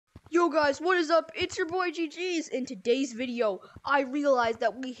Yo guys, what is up? It's your boy GG's. In today's video, I realized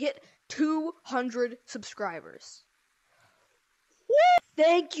that we hit 200 subscribers. Woo!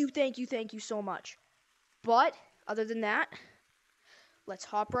 Thank you so much. But, other than that, let's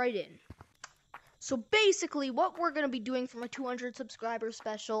hop right in. So basically, what we're going to be doing for my 200 subscriber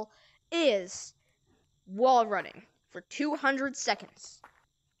special is wall running for 200 seconds,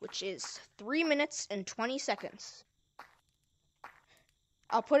 which is 3 minutes and 20 seconds.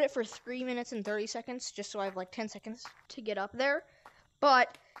 I'll put it for 3 minutes and 30 seconds, just so I have like 10 seconds to get up there.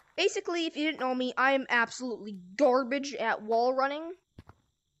 But basically, if you didn't know me, I am absolutely garbage at wall running.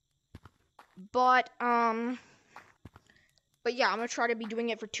 But yeah, I'm gonna try to be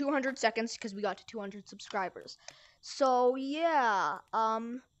doing it for 200 seconds because we got to 200 subscribers. So yeah,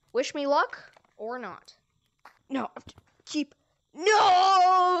 wish me luck or not. No, keep.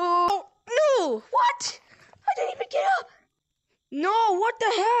 No! What? I didn't even get up. No, what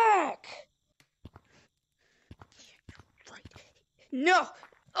the heck? No.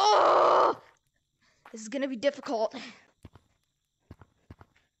 Oh! This is gonna be difficult.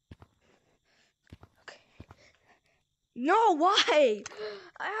 Okay. No, why?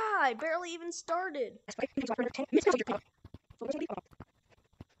 I barely even started.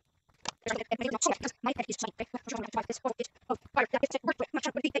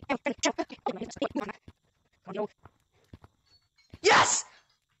 Yes!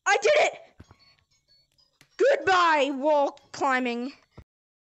 I did it! Goodbye, wall climbing.